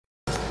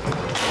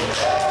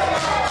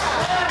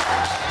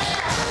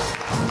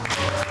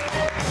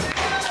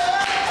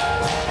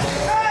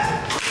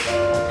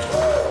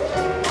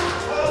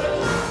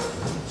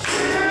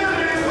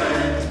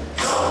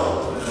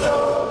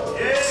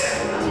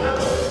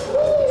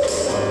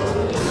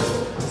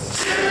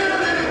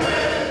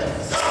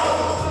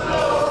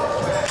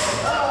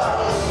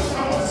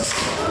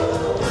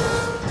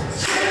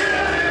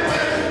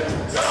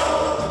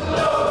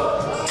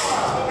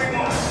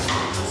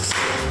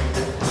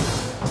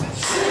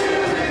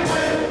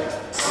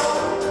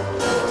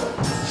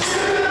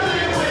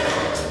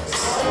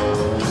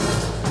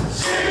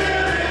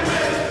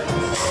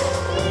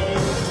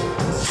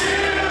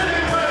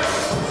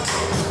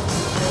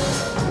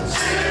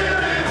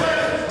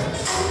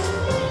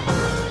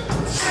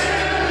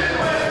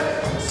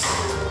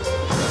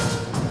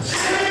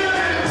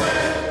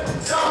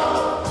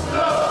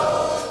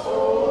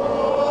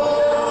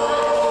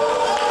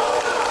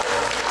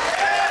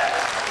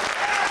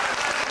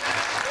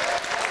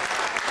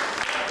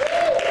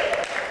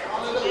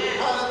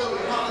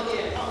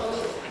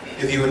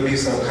If you would be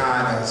so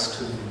kind as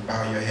to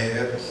bow your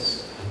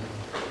heads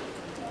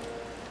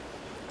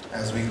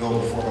as we go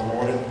before the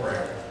Lord in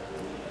prayer.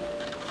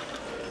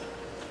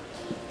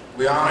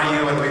 We honor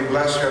you and we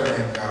bless your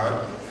name,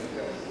 God.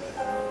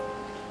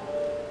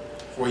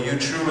 For you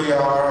truly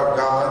are a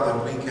God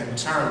that we can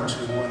turn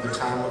to in the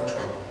time of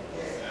trouble.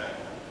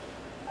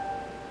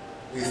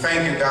 We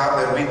thank you,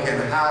 God, that we can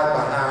hide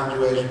behind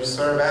you as you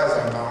serve as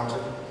our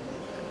mountain.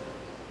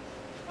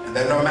 And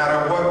that no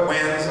matter what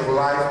winds of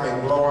life may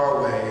blow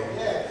our way,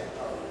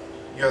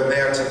 you're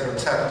there to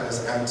protect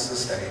us and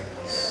sustain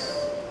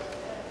us.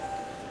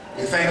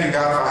 We thank you,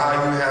 God, for how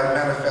you have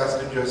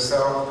manifested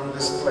yourself through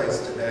this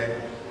place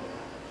today.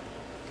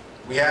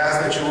 We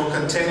ask that you will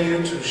continue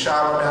to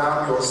shower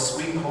down your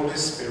sweet Holy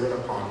Spirit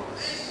upon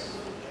us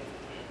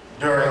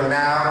during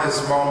now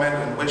this moment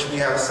in which we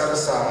have set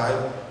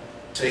aside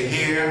to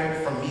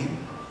hear from you.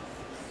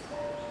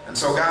 And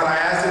so, God, I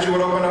ask that you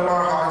would open up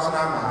our hearts and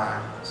our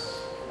minds.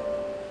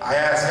 I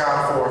ask,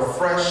 God, for a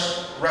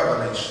fresh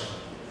revelation,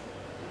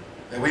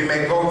 that we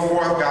may go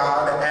forth,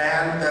 God,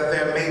 and that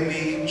there may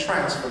be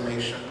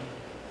transformation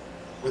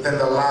within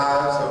the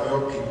lives of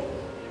your people.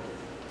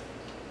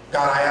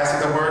 God, I ask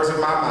that the words of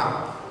my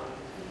mouth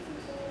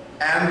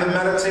and the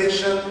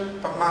meditation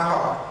of my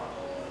heart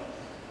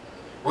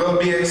will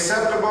be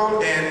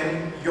acceptable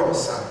in your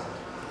sight.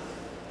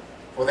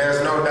 For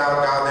there's no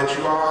doubt, God, that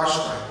you are our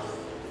strength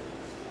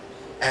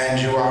and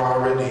you are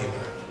our Redeemer.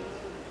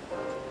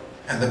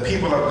 And the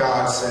people of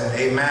God said,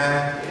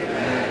 amen,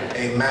 amen,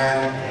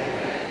 amen,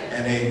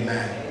 and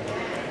amen.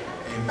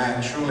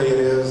 Amen. Truly it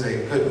is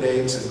a good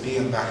day to be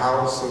in the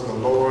house of the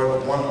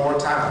Lord one more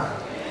time.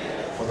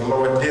 For the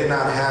Lord did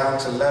not have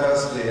to let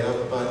us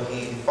live, but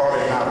he thought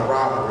it not a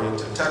robbery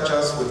to touch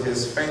us with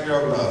his finger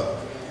of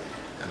love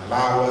and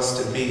allow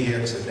us to be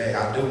here today.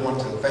 I do want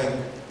to thank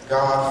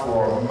God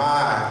for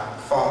my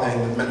father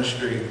in the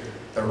ministry,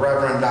 the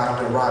Reverend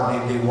Dr. Rodney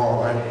D.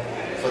 Waller,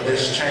 for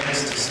this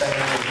chance to stand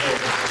before you.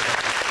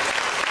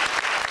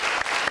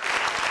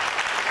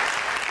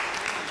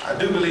 I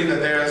do believe that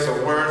there is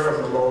a word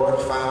from the Lord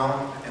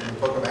found in the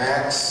book of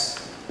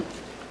Acts,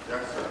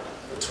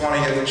 the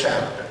 20th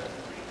chapter.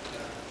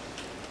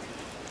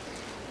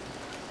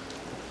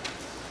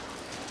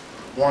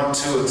 Want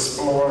to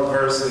explore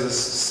verses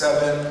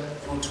 7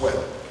 through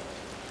 12.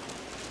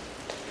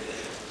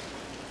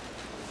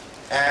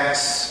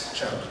 Acts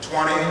chapter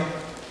 20,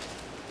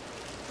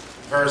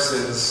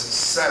 verses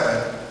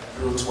 7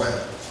 through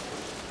 12.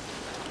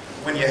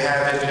 When you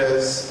have it,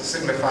 just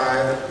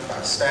signify it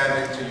by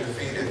standing to your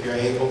feet if you're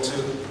able to.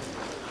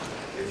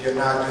 If you're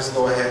not, just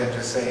go ahead and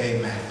just say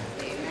amen.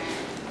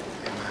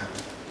 Amen.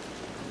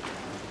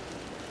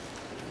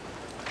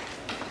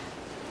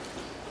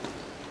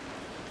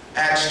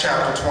 Acts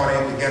chapter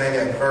 20, beginning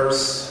at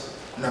verse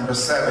number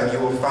 7, you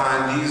will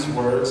find these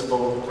words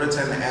both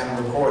written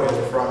and recorded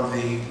from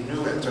the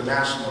New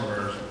International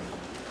Version.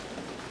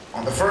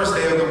 On the first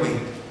day of the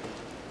week,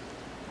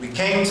 we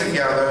came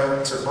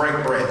together to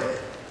break bread.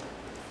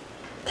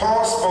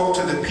 Paul spoke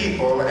to the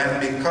people, and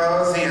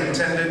because he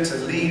intended to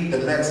leave the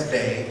next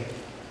day,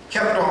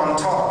 kept on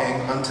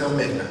talking until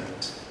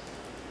midnight.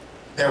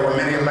 There were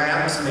many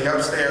lamps in the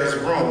upstairs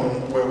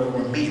room where we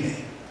were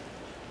meeting.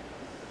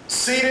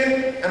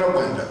 Seated in a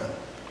window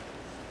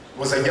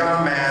was a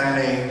young man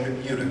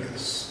named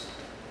Eutychus,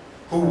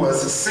 who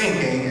was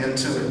sinking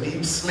into a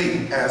deep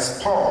sleep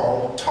as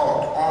Paul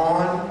talked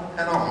on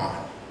and on.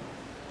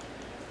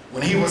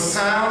 When he was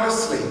sound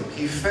asleep,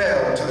 he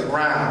fell to the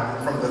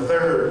ground from the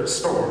third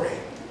story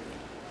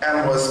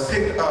and was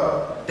picked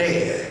up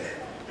dead.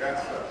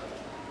 Yes, sir.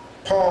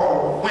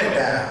 Paul went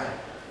down,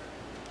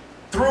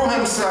 threw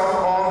himself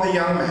on the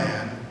young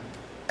man,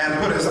 and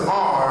put his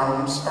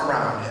arms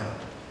around him.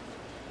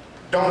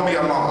 "Don't be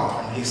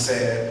alarmed," he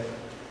said.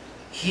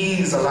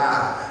 "He's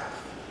alive."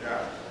 Yeah.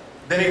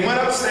 Then he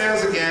went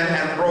upstairs again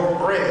and broke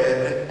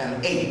bread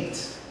and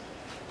ate.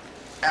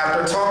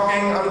 After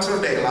talking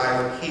until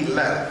daylight, he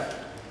left.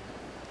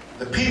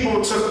 The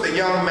people took the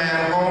young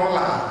man home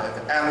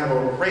alive and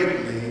were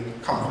greatly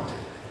comforted.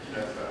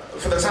 Yes,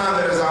 for the time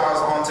that is ours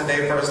on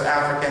Today First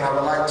African, I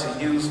would like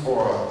to use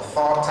for a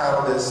thought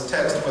title this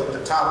text with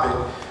the topic,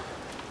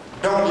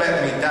 "Don't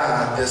Let Me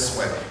Die This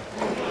Way."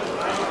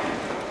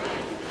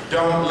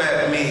 Don't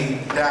let me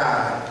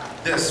die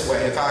this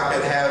way. If I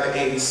could have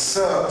a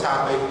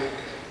subtopic,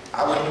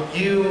 I would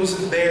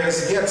use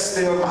 "There's Yet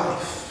Still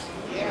Life."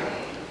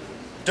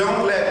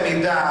 Don't let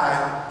me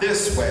die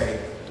this way,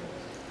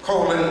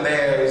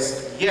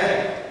 "There's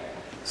yet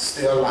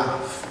still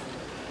life."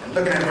 And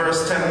looking at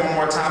verse 10 one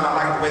more time, I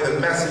like the way the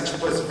Message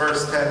puts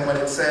verse 10 when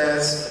it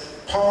says,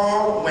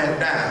 Paul went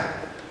down,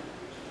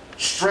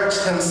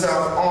 stretched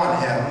himself on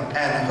him,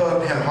 and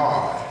hugged him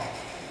hard.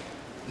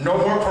 "No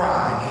more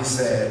crying," he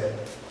said.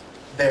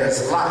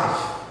 "There's life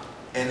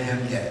in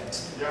him yet."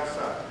 Yes,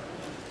 sir.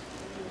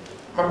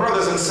 My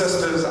brothers and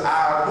sisters,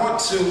 I want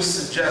to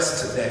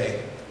suggest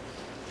today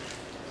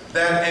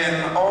that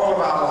in all of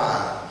our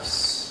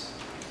lives,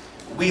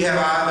 we have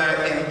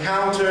either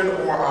encountered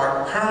or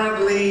are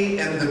currently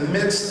in the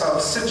midst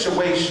of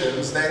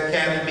situations that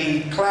can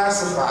be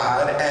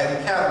classified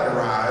and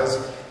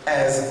categorized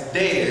as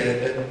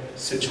dead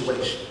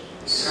situations.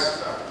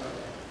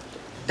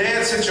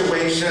 Dead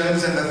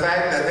situations in the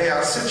fact that they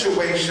are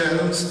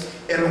situations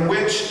in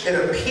which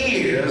it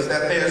appears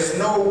that there's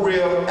no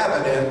real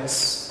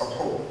evidence of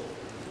hope.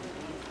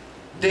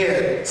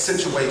 Dead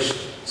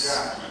situations.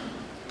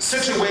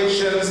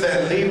 Situations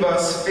that leave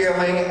us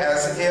feeling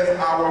as if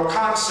our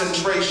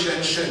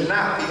concentration should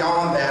not be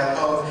on that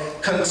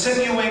of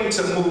continuing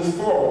to move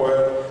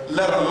forward,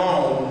 let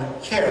alone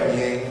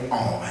carrying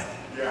on.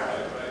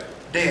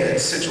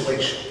 Dead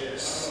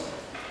situations.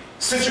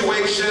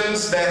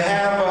 Situations that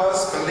have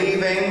us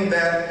believing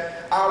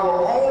that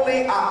our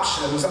only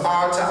options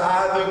are to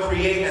either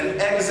create an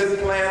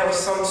exit plan of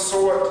some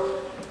sort,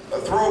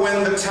 throw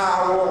in the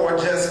towel, or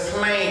just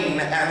plain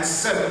and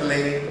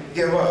simply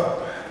give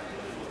up.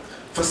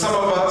 For some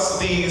of us,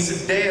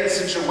 these dead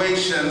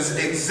situations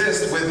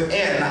exist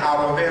within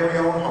our very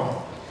own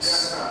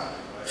homes.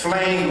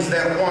 Flames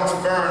that once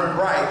burned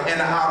bright in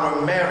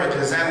our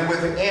marriages and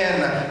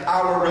within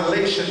our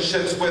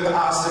relationships with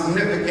our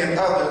significant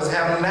others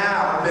have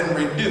now been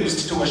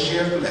reduced to a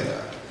sheer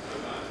flicker.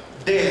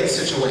 Dead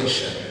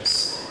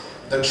situations.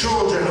 The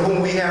children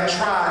whom we have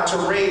tried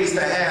to raise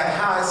to have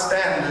high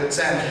standards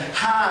and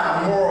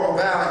high moral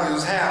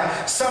values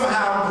have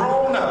somehow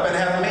grown up and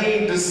have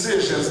made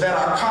decisions that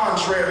are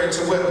contrary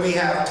to what we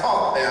have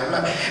taught them,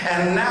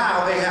 and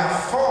now they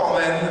have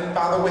fallen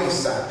by the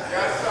wayside.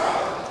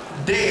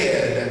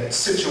 Dead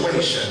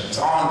situations.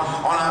 On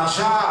our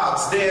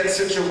jobs, dead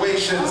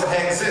situations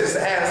exist,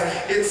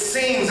 as it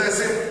seems as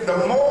if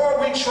the more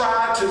we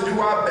try to do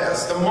our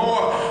best, the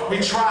more we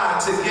try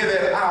to give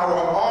it our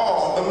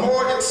all, the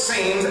more it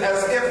seems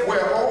as if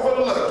we're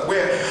overlooked,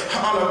 we're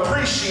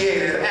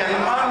unappreciated and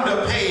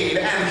underpaid,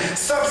 and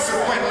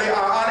subsequently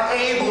are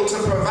unable to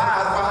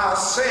provide for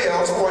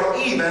ourselves or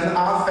even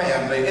our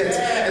family.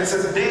 It's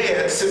a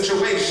dead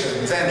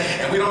situation,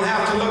 and we don't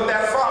have to look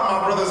that far,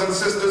 my brothers and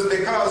sisters,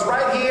 because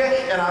right here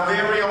in our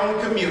very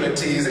own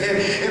communities,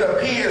 it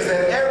appears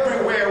that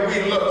everywhere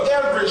we look,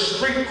 every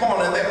street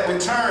corner that we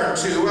turn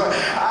to,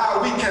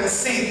 we can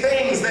see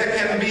things that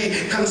can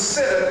be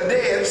considered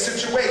dead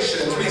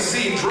situations. We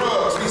see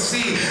drugs, we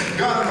see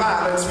gun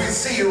violence, we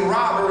see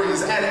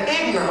robberies and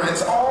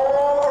ignorance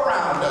all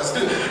around us. Do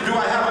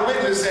I have a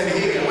witness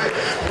in here?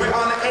 We're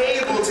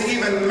unable to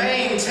even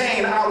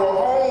maintain our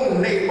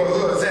own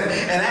neighborhoods, and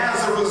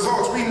as a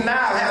result, we now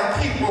have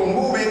people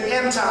moving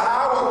into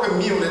our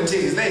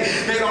communities.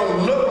 They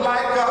don't look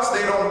like us,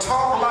 they don't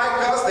talk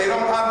like us, they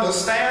don't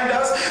understand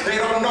us, they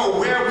don't know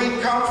where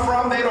we come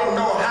from, they don't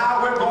know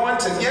how we're going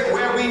to get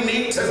where we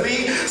need to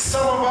be.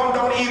 Some of them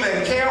don't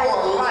even care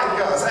or like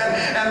us,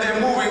 and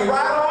they're moving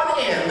right on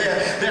in.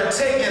 They're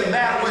taking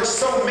that which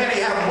so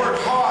many have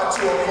worked hard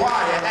to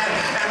acquire,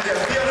 and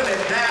they're building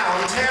it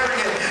down,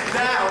 tearing it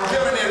down,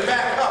 building it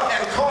back up,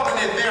 and calling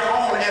it their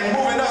own, and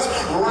moving us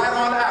right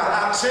on out.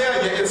 I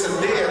tell you, it's a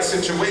dead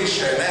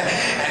situation.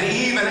 And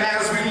even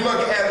as we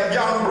look at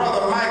young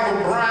brother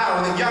Michael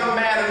Brown, the young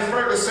man in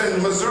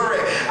Ferguson, Missouri,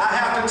 I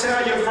have to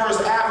tell you,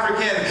 First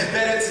African,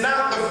 that it's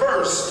not the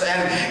first,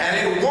 and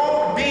it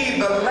won't be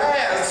the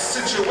last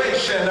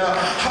situation of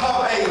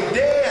a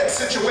dead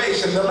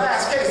situation, the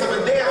last case of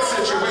a dead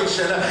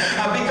situation,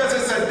 because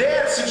it's a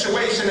dead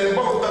situation in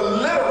both the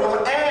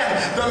literal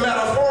and the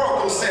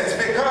metaphorical sense,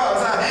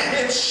 because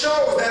it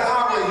shows that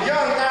our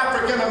young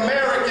African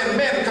American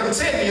men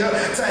continue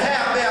to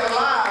have their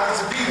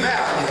lives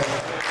devalued.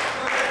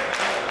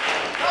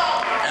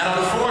 And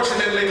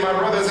unfortunately, my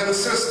brothers and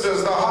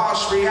sisters, the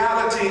harsh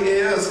reality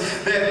is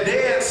that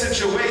dead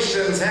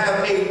situations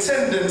have a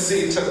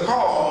tendency to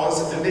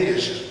cause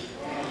division.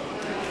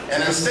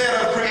 And instead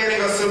of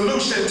creating a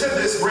solution to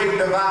this great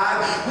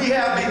divide, we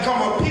have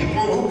become a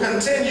people who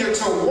continue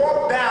to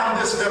walk down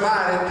this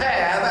divided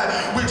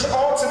path, which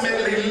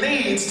ultimately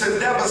leads to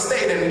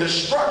devastating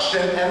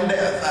destruction and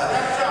death.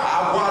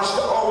 I've watched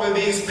over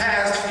these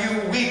past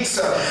few weeks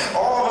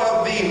all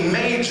of the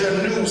major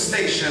news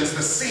stations,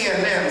 the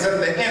CNNs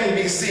and the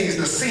NBCs,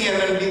 the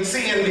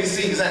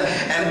CNBCs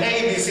and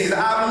ABCs.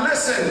 I've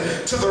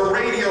listened to the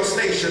radio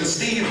stations,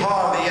 Steve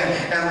Harvey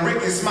and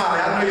Ricky Smiley.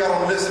 I know y'all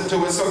don't listen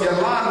to it, so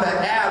Yolanda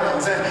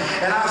Adams,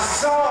 and I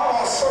saw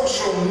on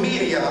social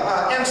media,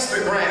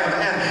 Instagram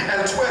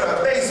and Twitter,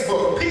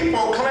 Facebook,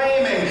 people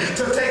claiming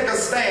to take a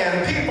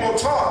stand, people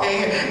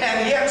talking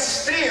and yet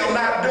still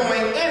not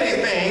doing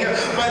anything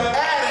but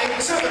adding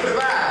to the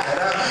divide.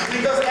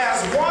 Because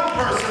as one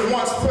person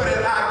once put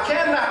it, I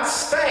cannot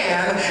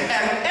stand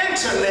an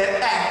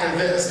internet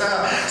activist.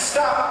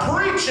 Stop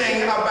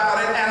preaching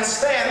about it and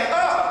stand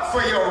up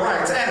for your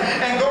rights,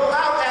 and go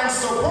out and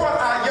support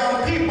our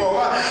young people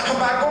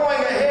by going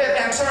ahead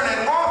and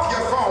turning off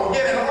your phone,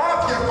 getting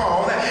off your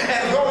phone,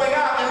 and going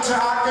out into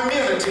our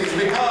community. communities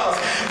because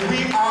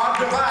we are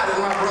divided,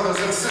 my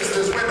brothers and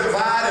sisters. We're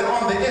divided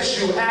on the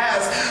issue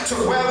as to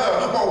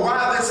whether or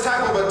why this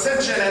type of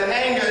attention and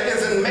anger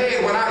isn't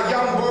made when our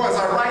young boys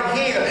are right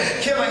here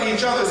killing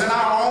each other in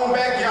our own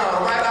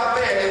backyard, right out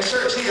there in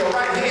Church Hill,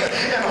 right here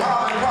in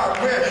Harlan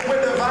Park.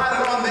 We're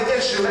divided on the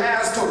issue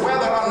as to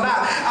whether or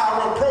not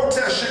our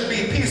protest should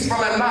be peaceful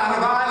and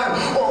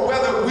nonviolent, or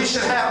whether we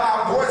should have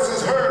our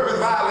voices heard with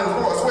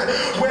violent force.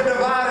 We're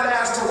divided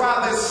as to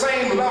why this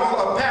same level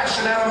of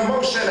passion and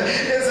emotion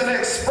isn't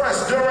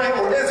expressed during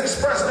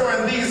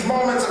these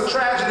moments of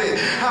tragedy,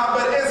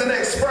 but isn't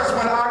expressed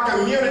when our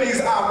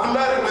communities are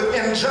flooded with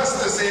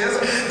injustices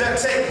that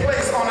take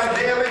place on a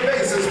daily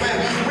basis, when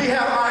we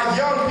have our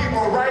young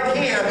people right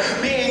here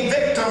being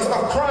victims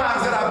of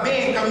crimes that are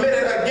being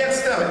committed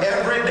against them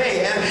every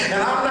day.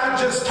 And I'm not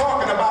just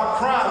talking about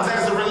crimes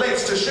as it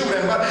relates to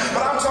shooting, but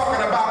I'm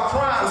talking about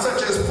crimes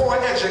such as poor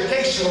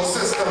educational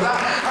systems.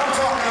 I'm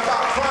talking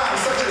about crimes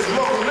such as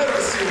low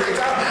literacy rates.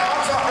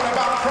 I'm talking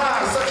about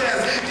crimes such as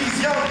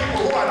these young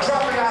people who are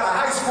dropping out of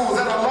high schools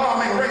at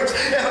alarming rates,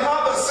 and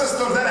other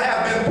systems that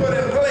have been put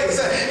in place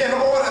in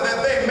order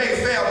that they may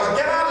fail. But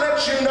can I let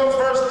you know,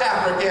 First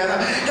African,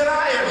 can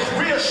I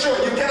reassure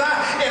you, can I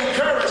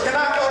encourage, can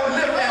I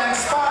uplift and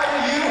inspire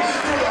you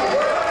through the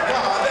word of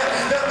God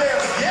that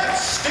there's yet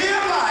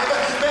still life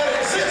that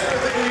exists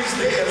within these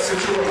dead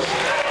situations.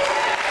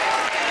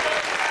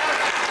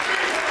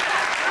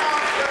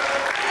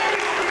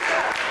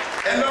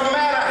 And no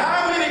matter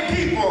how many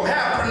people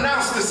have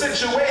pronounced the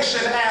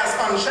situation as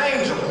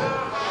unchangeable,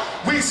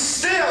 we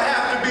still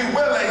have to be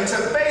willing to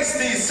face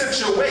these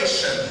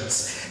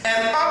situations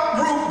and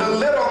uproot the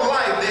little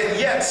life that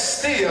yet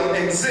still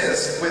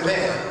exists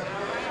within.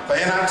 For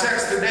in our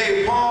text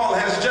today, Paul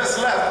has just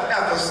left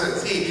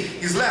Ephesus.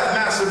 He's left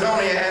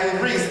Macedonia and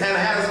Greece and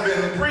has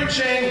been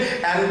preaching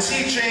and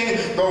teaching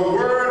the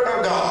word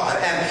of God.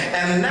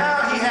 And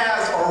now he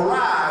has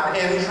arrived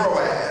in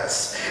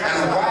Troas.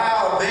 And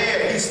while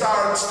there, he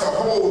starts to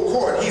hold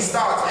court. He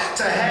starts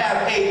to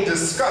have a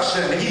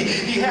discussion.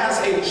 He has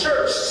a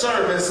church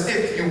service,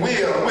 if you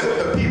will, with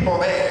the people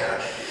there.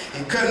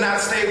 He could not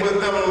stay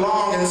with them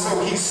long, and so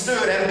he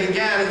stood and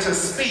began to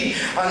speak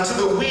unto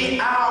the wee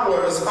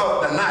hours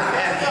of the night.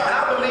 And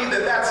I believe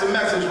that that's a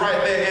message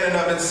right there in and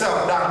of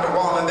itself, Dr.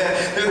 Waller,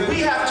 that we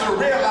have to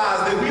realize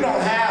that we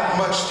don't have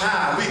much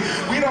time.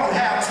 We don't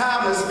have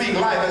time to speak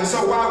life, and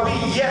so while we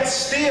yet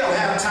still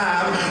have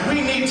time,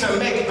 we need to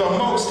make the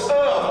most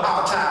of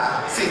our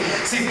time.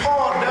 See,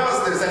 Paul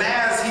does this, and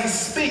as he's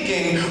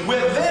speaking,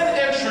 we're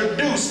then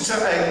introduced to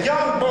a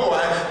young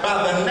boy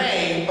by the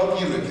name of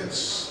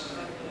Eutychus.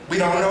 We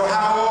don't know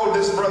how old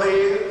this brother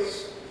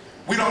is.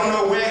 We don't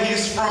know where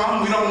he's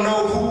from. We don't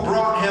know who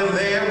brought him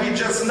there. We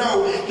just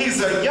know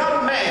he's a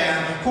young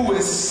man who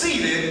is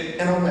seated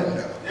in a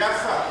window. Yes,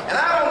 sir. And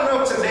I don't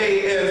know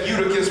today if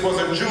Eutychus was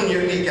a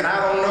junior deacon. I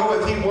don't know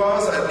if he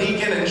was a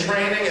deacon in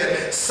training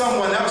at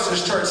someone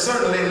else's church,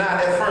 certainly not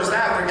at First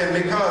African,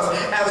 because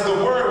as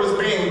the word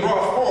was being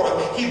brought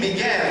forth, he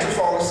began to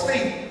fall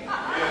asleep.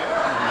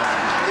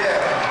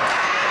 Yeah,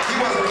 he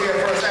wasn't here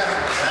at First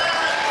African.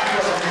 He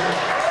wasn't here.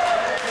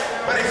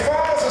 But he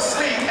falls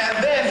asleep,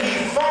 and then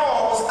he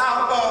falls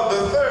out of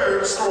the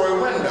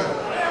third-story window.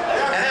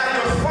 And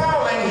after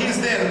falling, he's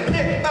then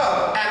picked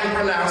up and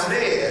pronounced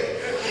dead.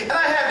 And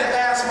I had to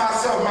ask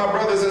myself, my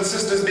brothers and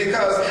sisters,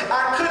 because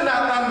I could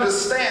not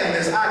understand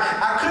this.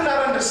 I could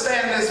not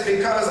understand this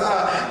because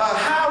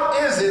how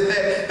is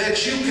it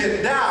that you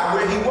could die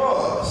where he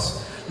was?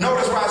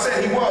 Notice where I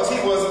said he was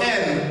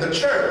in the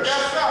church.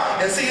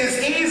 And see, it's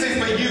easy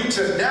for you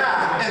to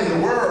die in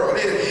the world.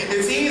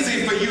 It's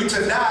easy for you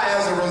to die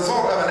as a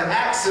result of an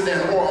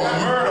accident or a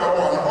murder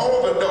or an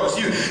overdose.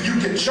 You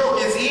can choke.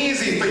 It's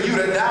easy for you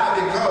to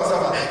die because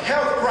of a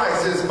health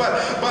crisis. But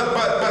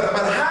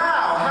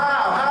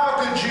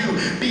how could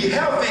you be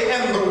healthy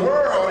in the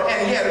world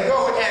and yet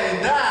go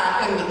and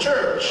die in the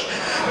church?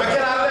 But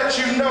can I let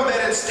you know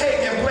that it's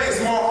taking place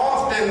more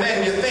often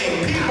than you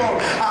think? People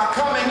are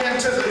coming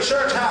into the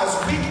church house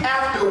week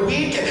after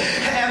week,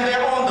 and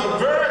they're on the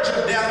verge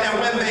of death, and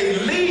when they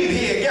leave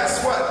here,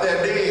 guess what?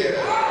 They're dead.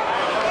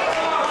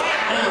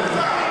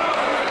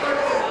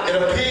 It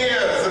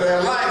appears that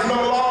their life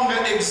no longer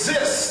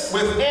exists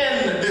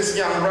within this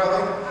young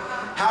brother.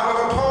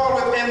 However, Paul,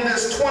 within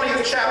this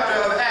 20th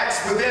chapter of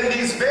Acts, within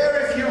these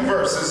very few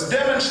verses,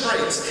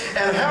 demonstrates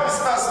and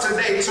helps us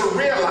today to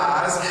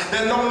realize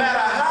that no matter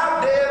how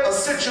dead a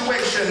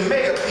situation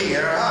may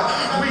appear,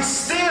 we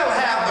still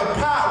have the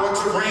power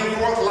to bring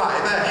forth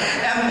life.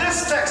 And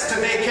this text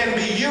today can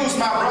be used,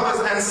 my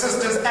brothers and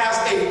sisters, as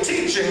a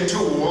teaching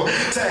tool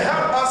to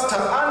help us to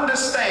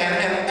understand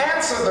and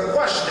answer the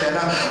question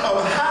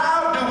of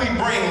how do we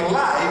bring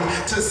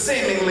life to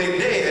seemingly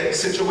dead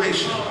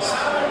situations?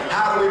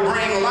 How do we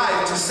bring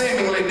life to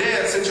seemingly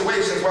dead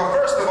situations? Well,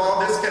 first of all,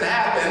 this can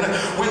happen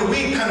when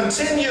we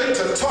continue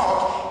to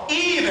talk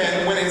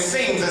even when it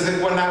seems as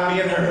if we're not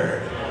being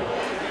heard.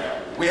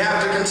 We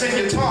have to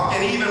continue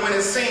talking even when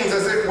it seems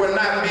as if we're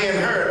not being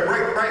heard.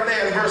 Right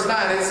there in verse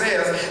 9 it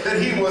says that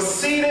he was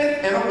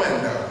seated in a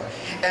window.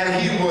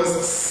 and he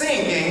was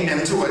sinking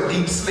into a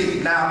deep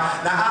sleep.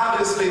 Now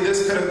obviously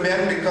this could have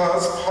been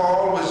because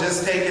Paul was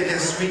just taking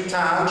his sweet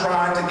time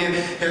trying to get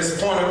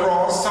his point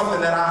across,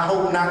 something that I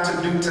hope not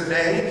to do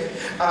today.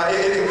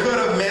 It could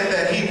have meant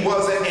that he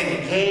wasn't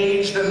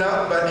engaged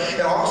enough, but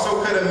it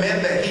also could have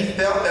meant that he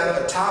felt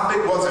that the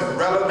topic wasn't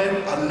relevant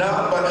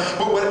enough.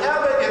 But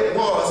whatever it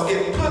was,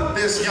 it put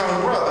this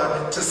young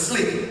brother to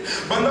sleep.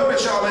 But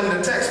notice, y'all, in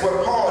the text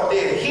what Paul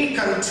did, he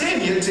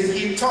continued to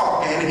keep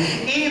talking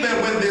even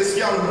when this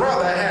young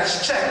brother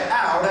has checked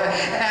out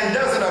and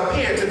doesn't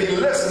appear to be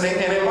listening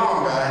any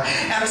longer.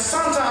 And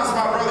sometimes,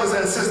 my brothers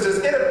and sisters,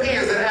 it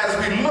appears that as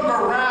we look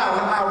around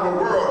our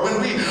world,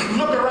 when we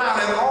look around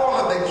at all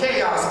of the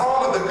chaos,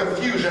 all of the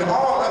confusion,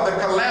 all of the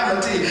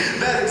calamity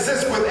that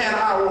exists within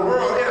our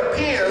world, it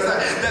appears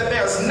that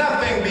there's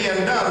nothing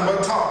being done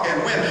but talking.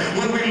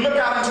 When we look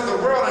out into the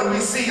world and we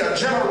see a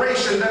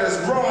generation that is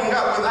growing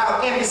up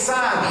without any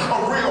sign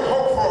of real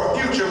hope for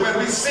a future, when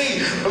we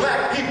see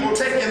black people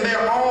taking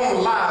their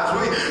own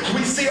lives,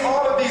 we see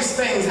all of these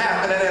things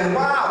happening, and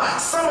while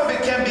some of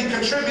it can be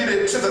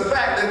contributed to the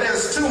fact that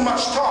there's too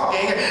much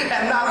talking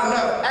and not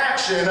enough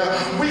action,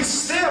 we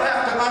still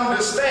have to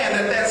understand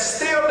that that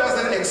still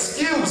doesn't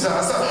excuse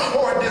us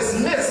or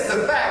dismiss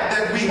the fact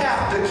that we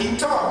have to keep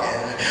talking.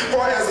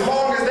 For as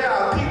long as there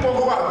are people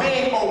who are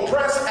being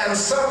oppressed and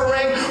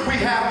suffering, we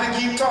have to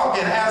keep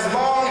talking. As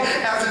long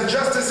as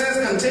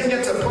injustices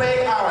continue to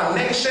plague our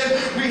nation,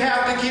 we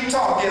have to keep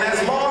talking.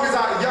 As long as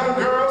our young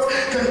girls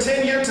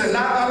continue to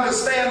not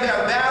understand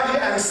their value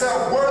and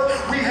self-worth,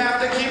 we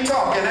have to keep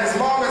talking. As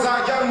long as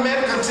our young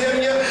men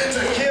continue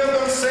to kill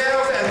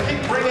themselves and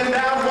keep bringing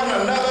down one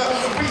another,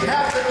 we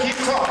have to keep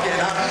talking.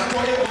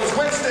 For it was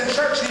Winston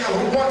Churchill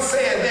who once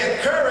said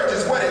that courage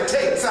is what it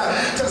takes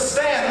to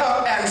stand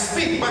up and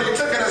speak, but he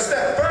took it a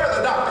step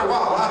further, Dr.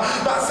 Waller,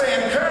 by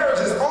saying courage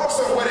is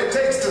also what it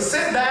takes to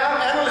sit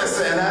down and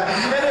listen.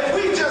 And if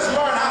we just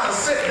learn how to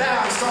sit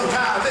down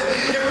sometimes,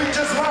 if we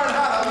just learn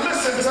how to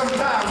listen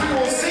sometimes, we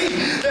will see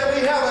that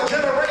we have a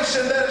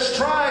generation that is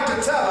trying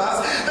to tell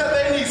us that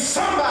they need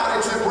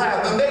somebody to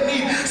grab them. They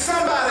need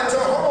somebody to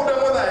hold them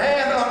with a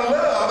hand of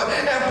love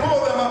and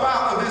pull them up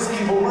out of this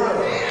evil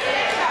world.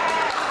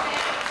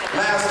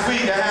 Last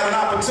week I had an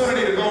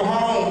opportunity to go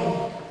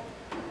home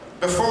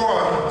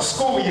before the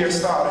school year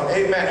started.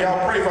 Amen.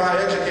 Y'all pray for our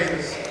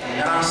educators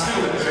and our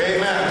students.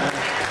 Amen.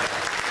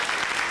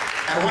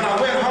 And when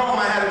I went home,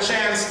 I had a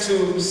chance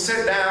to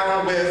sit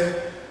down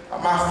with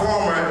my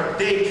former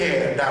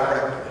daycare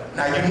director.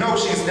 Now, you know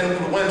she's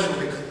influential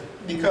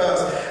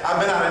because I've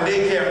been out of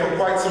daycare for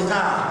quite some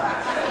time.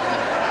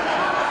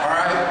 All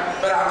right?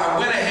 But I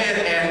went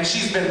ahead, and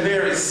she's been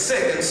very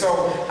sick, and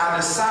so I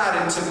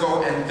decided to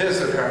go and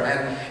visit her.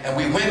 And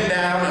we went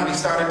down, and we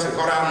started to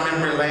go down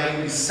memory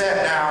lane. We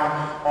sat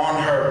down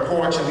on her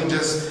porch, and we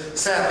just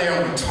sat there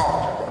and we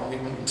talked. We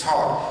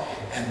talked.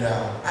 And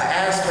I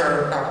asked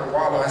her, Dr.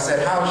 Waller, I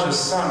said, how's your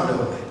son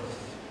doing?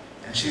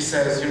 And she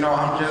says, you know,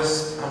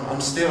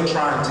 I'm still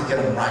trying to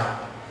get him right.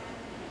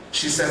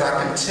 She says,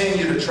 I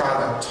continue to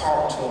try to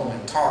talk to him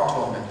and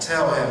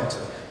tell him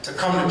to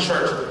come to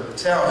church,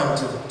 to tell him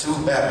to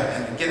do better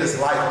and to get his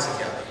life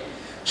together.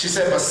 She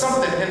said, but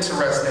something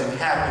interesting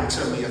happened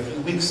to me a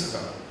few weeks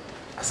ago.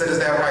 I said, is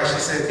that right? She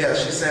said,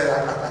 yes. She said,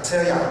 I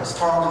tell you, I was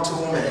talking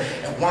to him,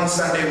 and one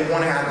Sunday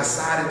morning I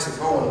decided to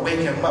go and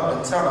wake him up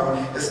and tell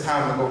him it's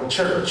time to go to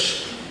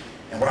church.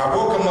 And when I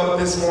woke him up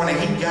this morning,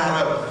 he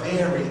got up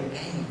very angry.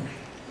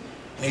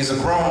 And he's a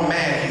grown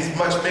man. He's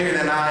much bigger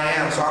than I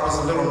am, so I was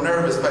a little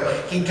nervous.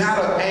 But he got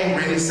up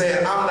angry and he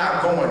said, I'm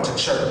not going to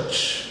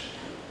church.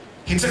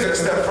 He took it a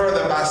step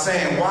further by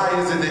saying, why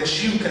is it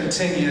that you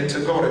continue to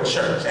go to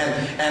church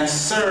and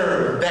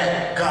serve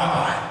that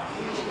God?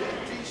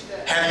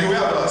 Have you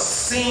ever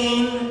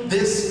seen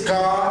this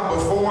God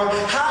before?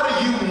 How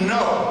do you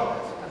know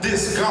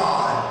this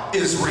God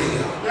is real?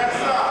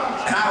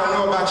 And I don't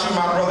know about you,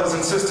 my brothers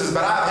and sisters,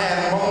 but I've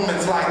had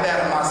moments like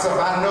that in myself.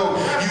 I know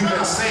you've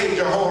been saved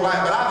your whole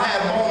life, but I've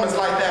had moments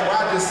like that where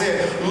I just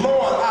said,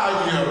 Lord, are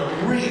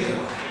you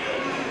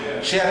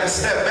real? She had to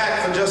step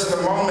back for just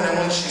a moment, and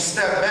when she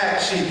stepped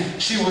back,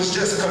 she was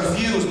just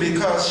confused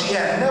because she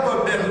had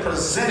never been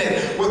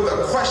presented with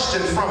a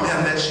question from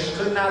him that she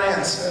could not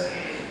answer.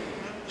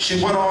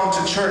 She went on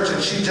to church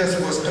and she just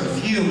was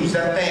confused.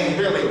 That thing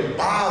really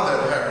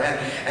bothered her.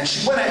 And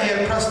she went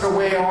ahead, pressed her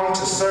way on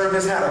to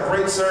service, had a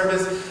great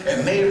service,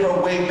 and made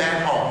her way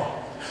back home.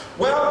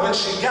 Well, when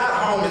she got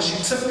home and she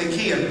took the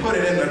key and put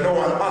it in the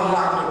door and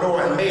unlocked the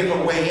door and made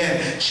her way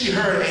in, she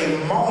heard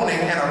a moaning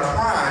and a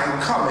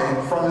crying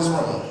coming from his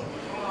room.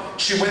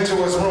 She went to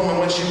his room, and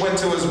when she went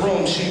to his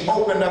room, she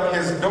opened up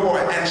his door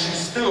and she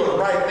stood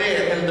right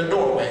there in the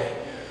doorway.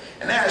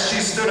 And as she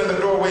stood in the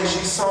doorway,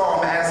 she saw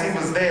him as he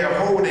was there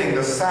holding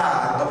the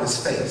side of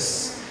his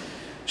face.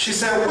 She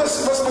said,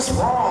 what's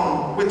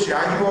wrong with you?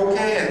 Are you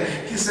okay?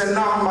 And he said,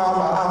 no,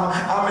 Mama,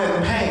 I'm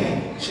in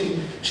pain.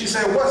 She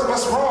said,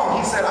 what's wrong?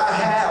 He said, I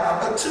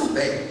have a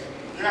toothache.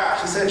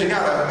 She said, you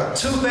got a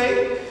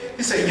toothache?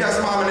 He said, yes,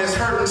 Mom, and it's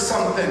hurting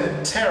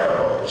something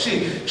terrible.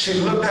 She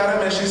looked at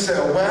him and she said,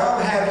 well,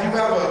 have you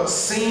ever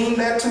seen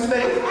that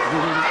toothache?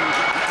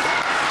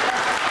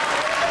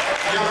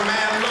 Young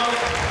man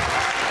looked.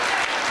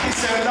 He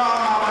said, no,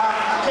 Mom,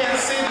 I can't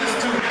see this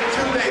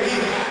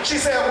toothache. She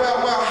said,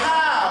 well,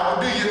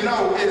 how do you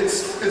know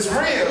it's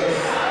real?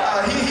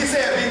 He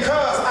said,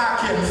 because I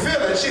can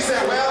feel it. She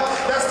said, well,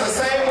 that's the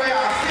same way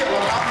I feel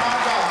about my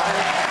God.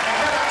 And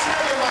can I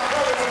tell you, my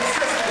brothers and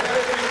sisters,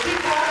 that if we keep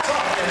on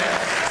talking,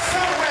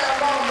 somewhere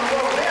along the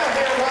road, they'll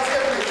hear us.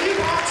 If we keep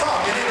on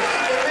talking,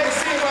 it may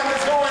seem like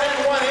it's going in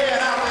one ear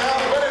and out the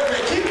other, but if we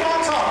keep on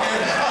talking,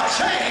 a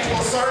change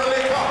will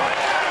certainly come.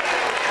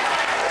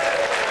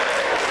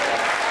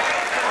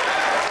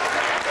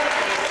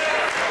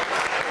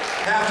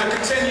 Have to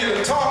continue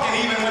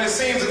talking even when it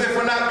seems as if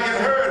we're not being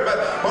heard,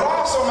 but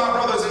also, my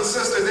brothers and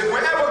sisters, if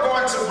we're ever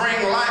going to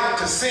bring life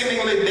to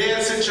seemingly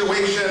dead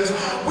situations,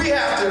 we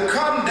have to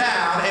come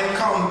down and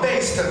come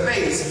face to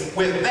face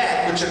with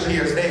that which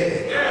appears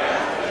dead.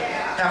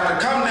 Have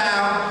to come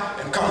down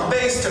and come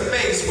face to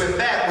face with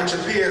that which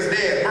appears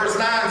dead. Verse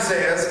 9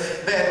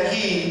 says that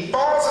he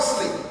falls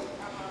asleep.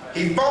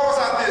 He falls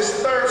out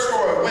this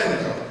third-story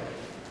window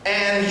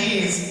and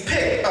he's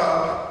picked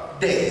up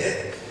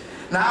dead.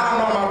 Now, I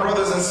don't know, my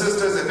brothers and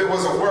sisters, if it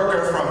was a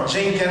worker from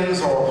Jenkins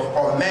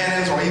or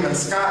Manning's or even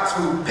Scott's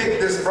who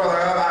picked this brother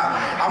up.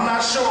 I'm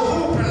not sure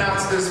who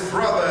pronounced this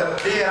brother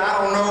dead.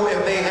 I don't know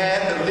if they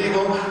had the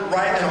legal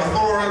right and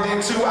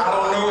authority to. I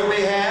don't know if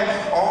they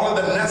had all of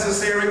the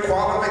necessary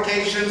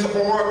qualifications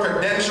or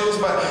credentials,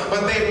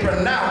 but they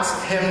pronounced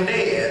him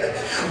dead.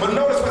 But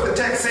notice what the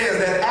text says,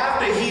 that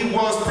after he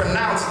was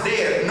pronounced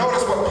dead,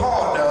 notice what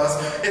Paul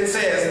does. It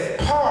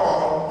says,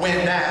 Paul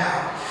went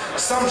down.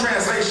 Some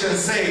translations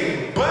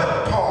say,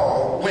 but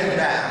Paul went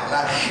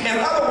down. In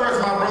other words,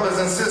 my brothers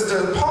and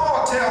sisters,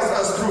 Paul tells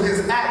us through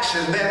his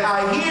action that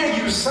I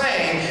hear you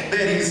saying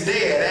that he's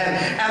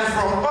dead. And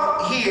from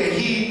up here,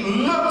 he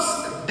looks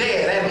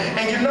dead.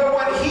 And you know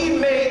what? He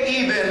may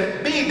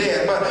even be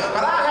dead. But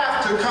I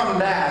have to come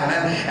down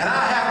and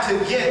I have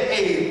to get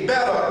a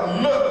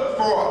better look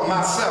for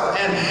myself.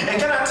 And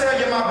can I tell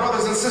you, my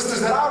brothers and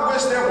sisters, that I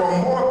wish there were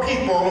more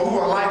people who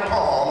are like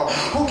Paul,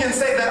 who can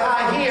say that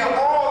I hear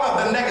all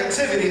the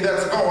negativity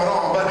that's going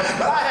on, but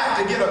I have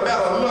to get a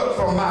better look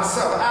for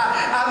myself.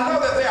 I know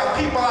that there are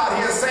people out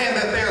here saying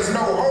that there's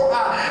no hope.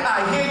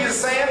 I hear you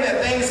saying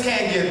that things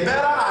can't get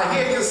better. I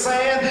hear you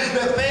saying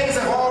that things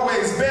have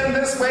always been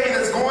this way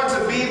and it's going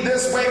to be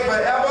this way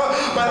forever,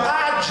 but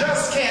I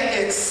just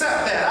can't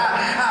accept that.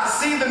 I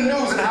see the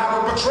news and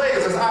how it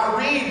portrays us. I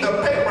read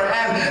the paper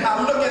and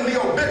I look in the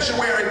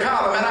obituary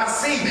column and I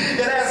see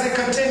that as it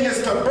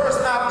continues to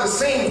burst out the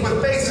scenes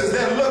with faces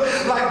that look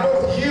like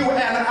both you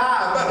and I.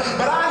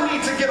 But I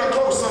need to get a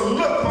closer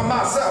look for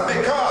myself,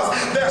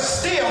 because there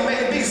still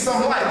may be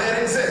some light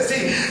that exists.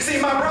 See,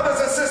 my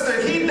brothers and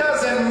sisters, he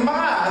doesn't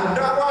mind,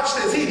 watch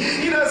this,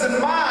 he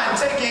doesn't mind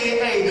taking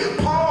a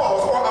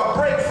pause or a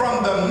break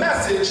from the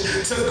message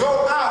to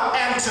go out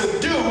and to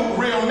do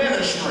real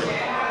ministry.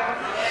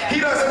 He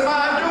doesn't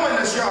mind doing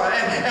this, y'all.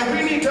 And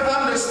we need to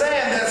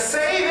understand that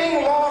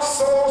saving lost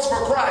souls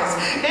for Christ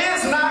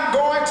is not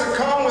going to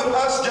come with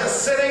us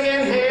just sitting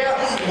in here,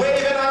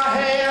 waving our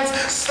hands,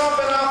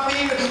 stomping our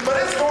feet, but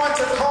it's going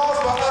to cause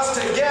for us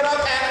to get up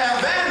and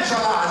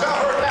evangelize.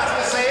 Y'all heard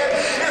Pastor say it.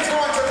 It's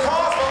going to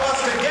cause for us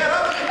to get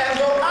up and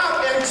go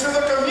out into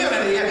the community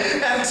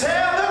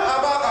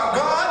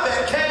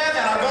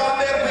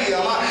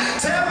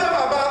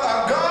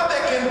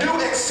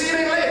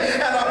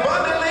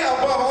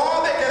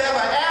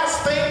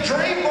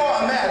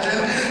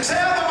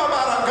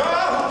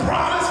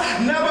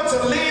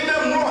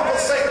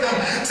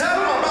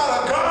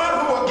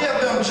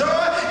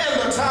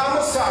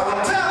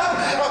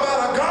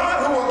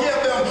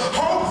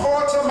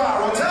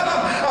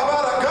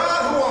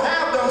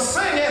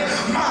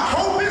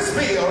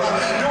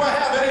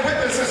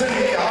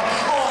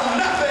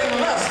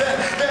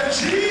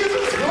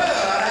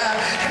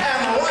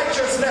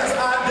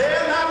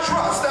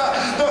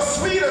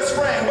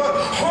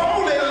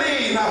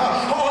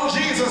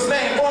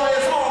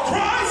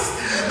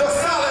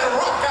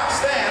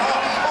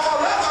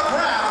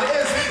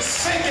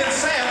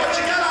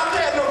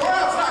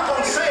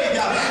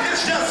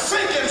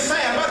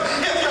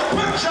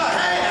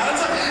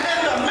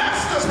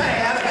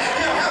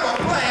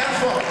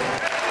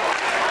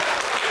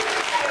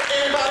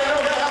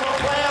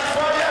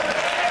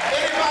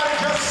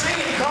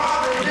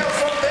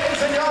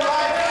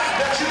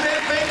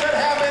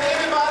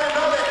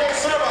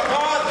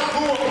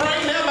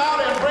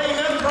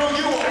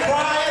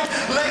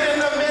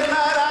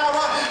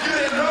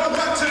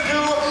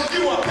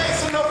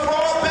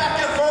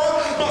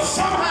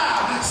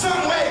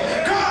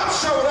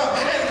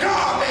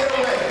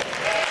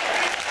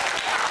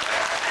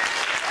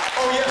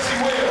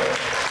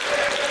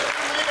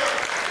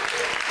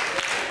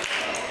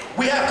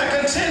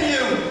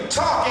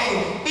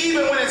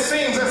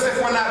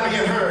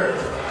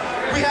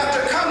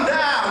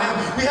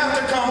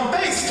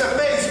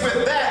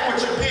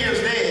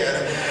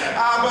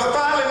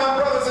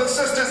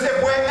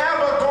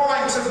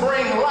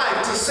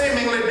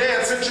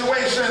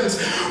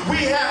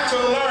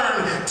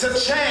to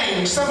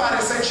change.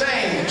 Somebody say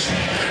change.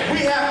 We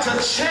have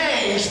to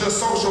change the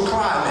social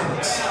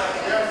climate.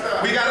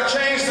 We got to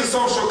change the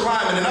social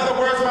climate. In other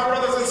words, my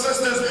brothers and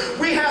sisters,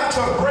 we have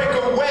to break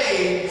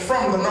away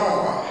from the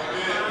norm.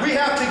 We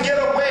have to get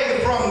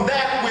away from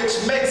that which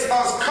makes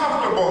us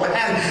comfortable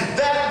and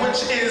that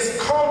which is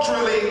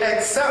culturally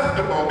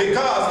acceptable,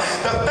 because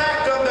the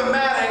fact of the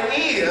matter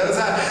is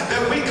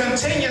that we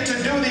continue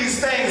to do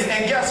these things,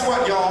 and guess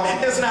what, y'all?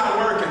 It's not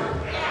working.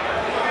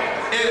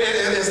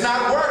 It's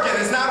not working.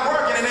 It's not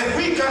working. And if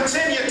we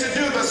continue to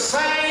do the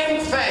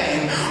same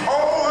thing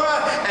over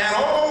and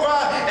over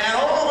and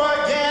over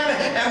again,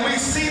 and we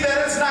see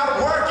that it's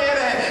not working,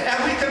 and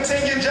we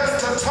continue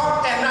just to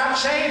talk and not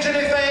change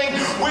anything,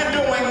 we're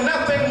doing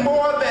nothing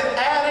more than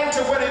adding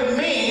to what it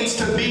means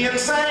to be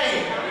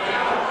insane.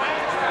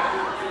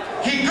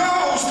 He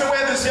goes to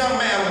where this young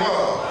man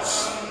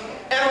was,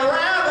 and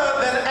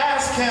rather than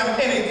ask him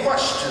any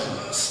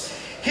questions,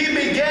 he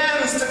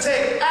begins to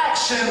take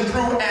action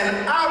through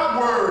an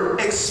outward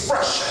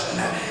expression.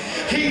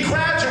 He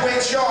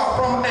graduates, y'all,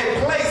 from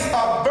a place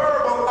of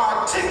verbal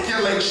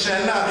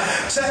articulation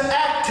to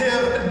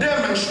active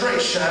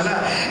demonstration,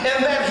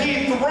 in that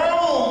he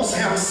throws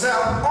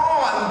himself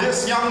on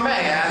this young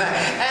man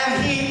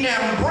and he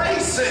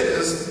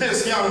embraces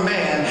this young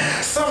man.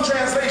 Some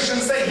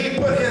translations say he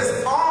put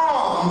his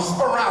arms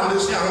around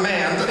this young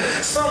man.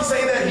 Some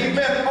say that he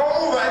bent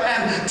over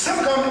and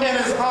took him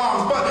in his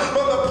arms. But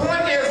the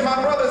point is,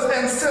 my brothers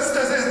and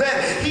sisters, is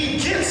that he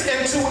gets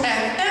into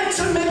an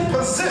intimate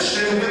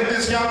position with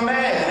this young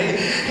man.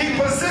 He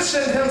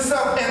positioned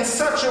himself in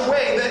such a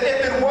way that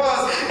if it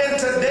was in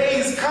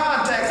today's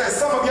context, as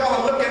some of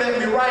y'all are looking at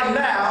me right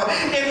now,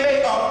 it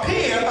may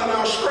appear a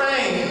little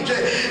strange.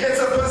 It's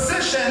a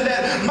position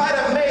that might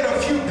have made a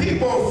few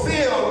people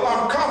feel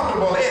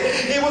uncomfortable.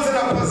 It was in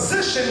a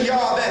position,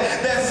 y'all,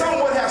 that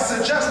some would have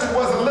suggested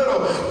was a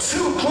little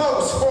too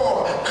close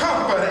for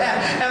comfort.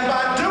 And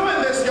by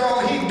doing this,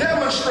 y'all, he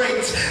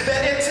demonstrates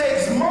that it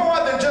takes more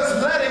than just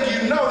letting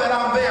you know that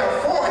I'm there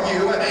for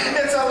you.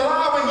 It's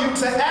allowing you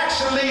to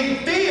actually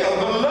feel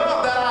the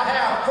love that I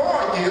have for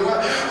you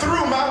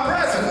through my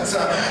presence.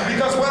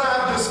 Because what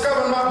I've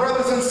discovered, my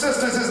brothers and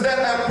sisters, is that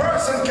a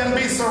person can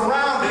be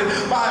surrounded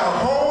by a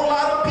whole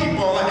lot of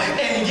people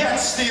and yet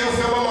still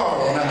feel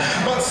alone.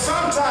 But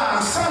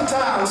sometimes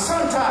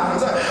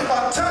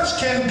a touch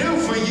can do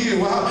for you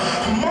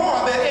more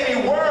than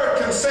any word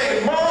can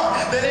say, more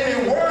than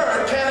any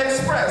word can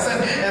express.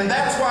 And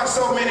that's why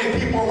so many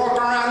people walk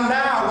around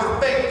now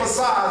with fake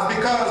facades,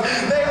 because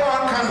they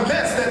aren't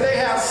convinced that they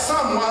have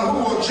someone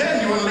who will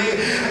genuinely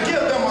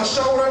give them a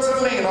shoulder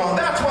to lean on.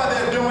 That's why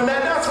they're doing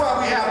that. That's why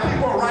we have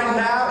people right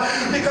now,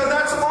 because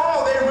that's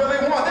all they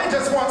really want. They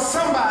just want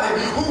somebody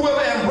who will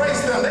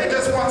embrace them. They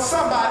just want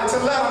somebody to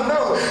let them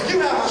know you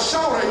have a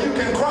shoulder you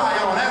can cry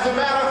on. As a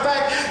matter of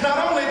fact, not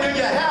only do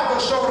you have a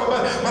shoulder,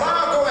 but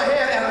I'll go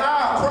ahead and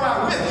I'll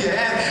cry with you.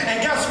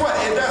 And guess what?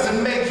 It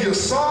doesn't make you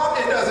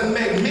soft. It doesn't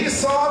make me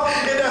soft.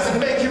 It doesn't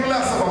make you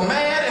less of a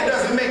man. It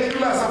doesn't make you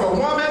less of a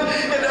woman.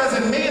 It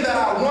doesn't mean that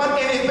I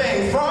want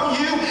anything from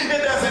you.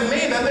 It doesn't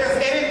mean that there's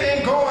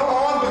anything going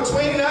on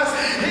between us.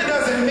 It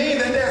doesn't mean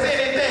that there's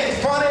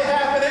anything funny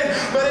happening,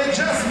 but it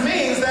just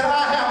means that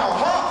I have a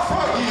heart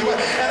for you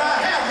and I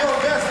have your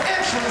best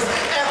interest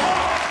at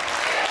heart.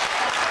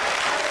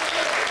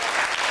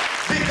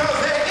 Because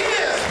there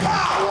is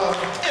power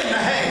in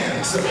the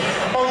hands.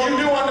 Oh, you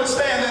do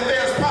understand that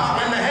there's power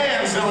in the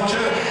hands, don't you?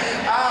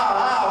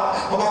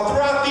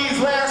 Throughout these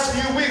last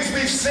few weeks,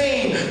 we've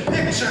seen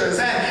pictures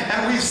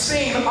and we've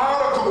seen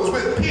articles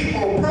with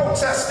people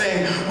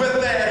protesting with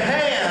their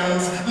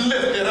hands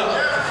lifted up.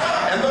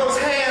 And those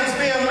hands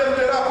being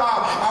lifted up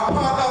are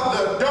part of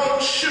the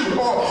Don't Shoot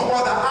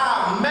or the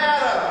I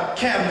Matter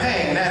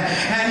campaign.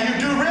 And you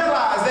do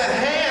realize that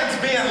hands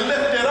being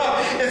lifted up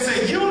is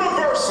a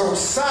universal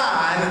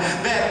sign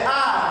that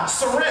I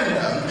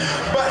surrender.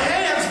 But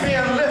hands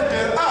being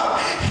lifted up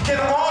can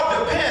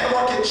all depend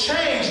or can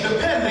change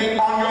depending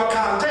on your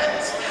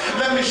context.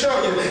 Let me show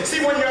you.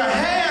 See, when your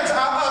hands are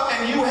up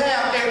and you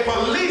have a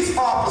police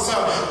officer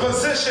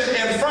positioned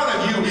in front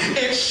of you,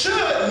 it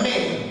should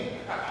mean,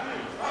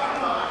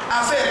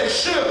 I said it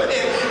should.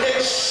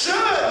 It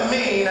should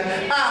mean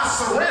I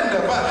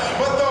surrender.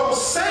 But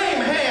those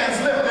same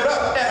hands lifted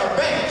up at a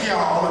bank,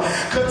 y'all,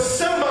 could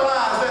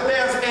symbolize that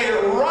there's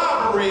a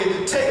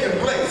robbery taking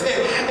place.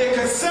 It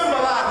could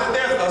symbolize that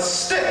there's a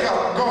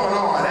stick-up going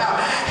on.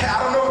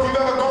 I don't know if you've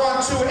ever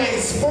gone to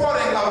a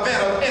sporting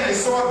event of any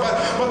sort,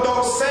 but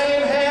those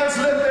same hands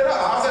lifted up.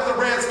 I was at the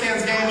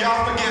Redskins game,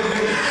 y'all forgive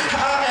me.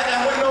 And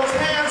when those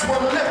hands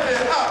were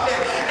lifted up,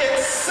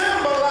 it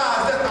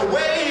symbolized that the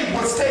wave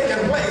was taking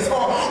place,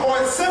 or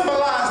it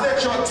symbolized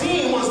that your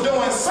team was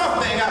doing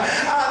something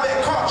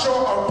that caught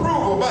your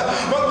approval. But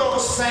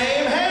those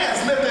same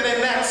hands lifted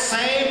in that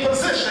same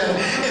position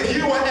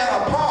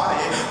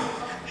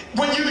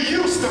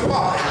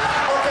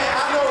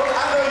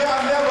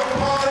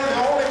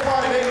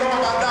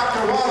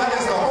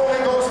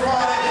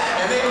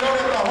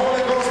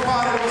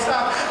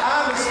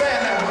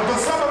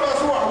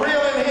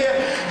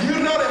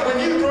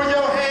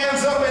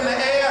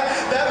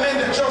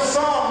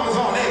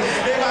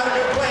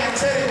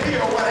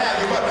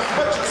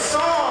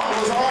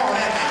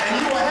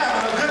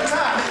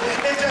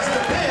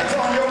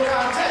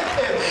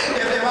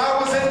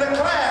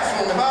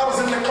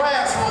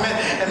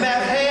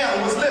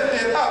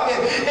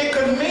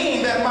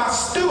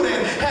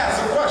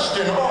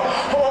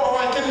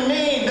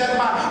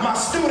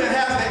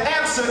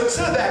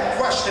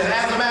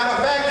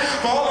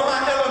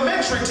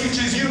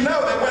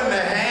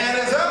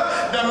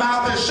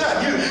mouth is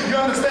shut. You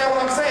understand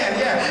what I'm saying?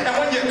 Yeah. And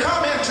when you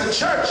come into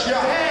church, your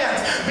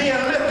hands being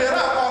lifted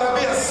up ought to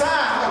be a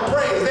sign of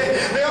praise.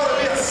 They ought to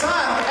be a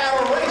sign of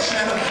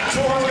adoration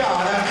towards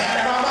God.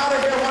 And I'm out of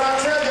here when I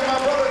tell you, my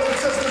brothers and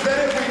sisters, that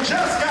if we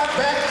just got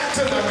back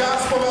to the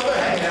gospel of the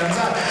hands,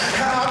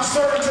 I'm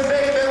certain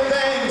today that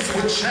things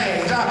would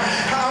change.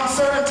 I'm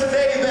certain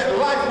today that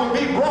life would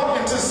be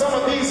brought into some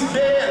of these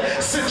dead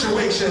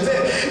situations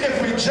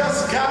if we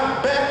just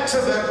got back to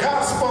the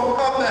gospel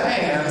of the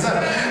hands.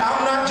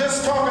 I'm not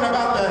just talking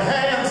about the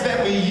hands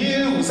that we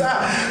use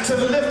to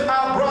lift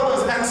our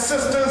brothers and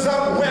sisters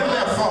up when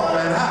they're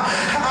falling.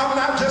 I'm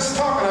not just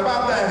talking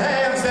about the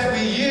hands that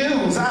we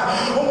use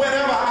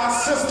whenever our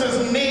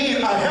sisters need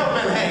a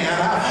helping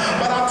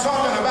hand, but I'm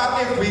talking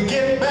about if we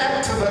get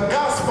back to the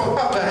gospel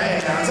of the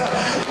hands,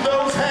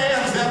 those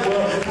hands that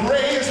were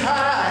raised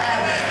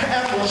high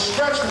and were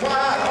stretched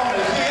wide on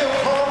the hill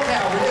called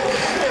Calvary.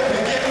 If we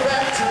get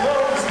back to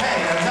those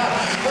hands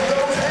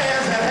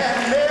that had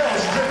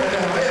nails dripping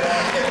in them,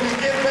 if we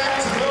get back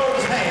to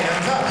those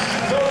hands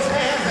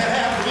that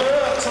have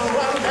blood to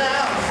run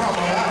down from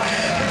them,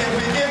 if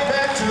we get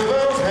back to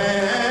those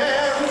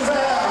hands,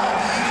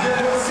 then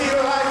we'll see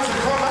life to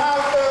come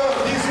out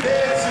of these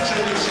dead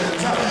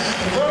situations.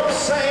 Those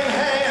same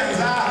hands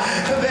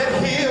that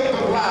healed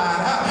the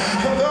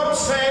blind, those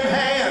same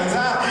hands,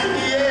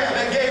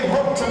 that gave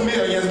hope to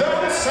millions,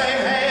 those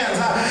same hands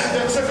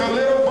that took a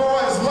little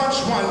boy's lunch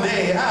one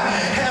day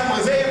and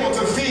was able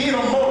to feed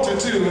a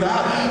multitude,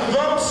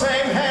 those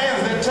same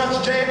hands that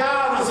touched J.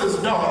 Iris's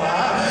daughter,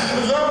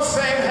 those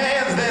same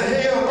hands that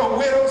healed a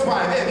widow's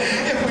wife.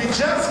 If we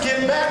just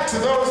get back to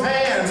those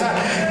hands,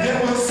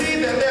 then we'll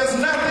see that there's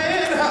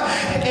nothing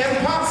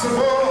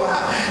impossible,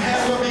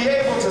 and we'll be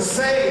able to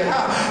say,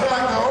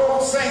 like the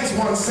old saints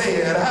once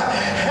said,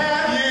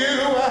 have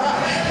you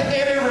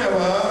any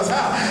rivers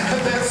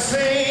that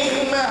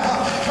seem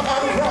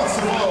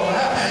uncrossable?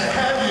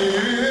 Have you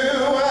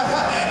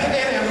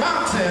any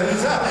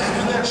mountains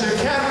that you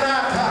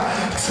cannot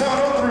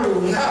tunnel through?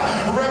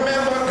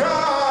 Remember,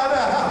 God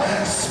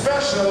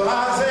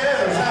specializes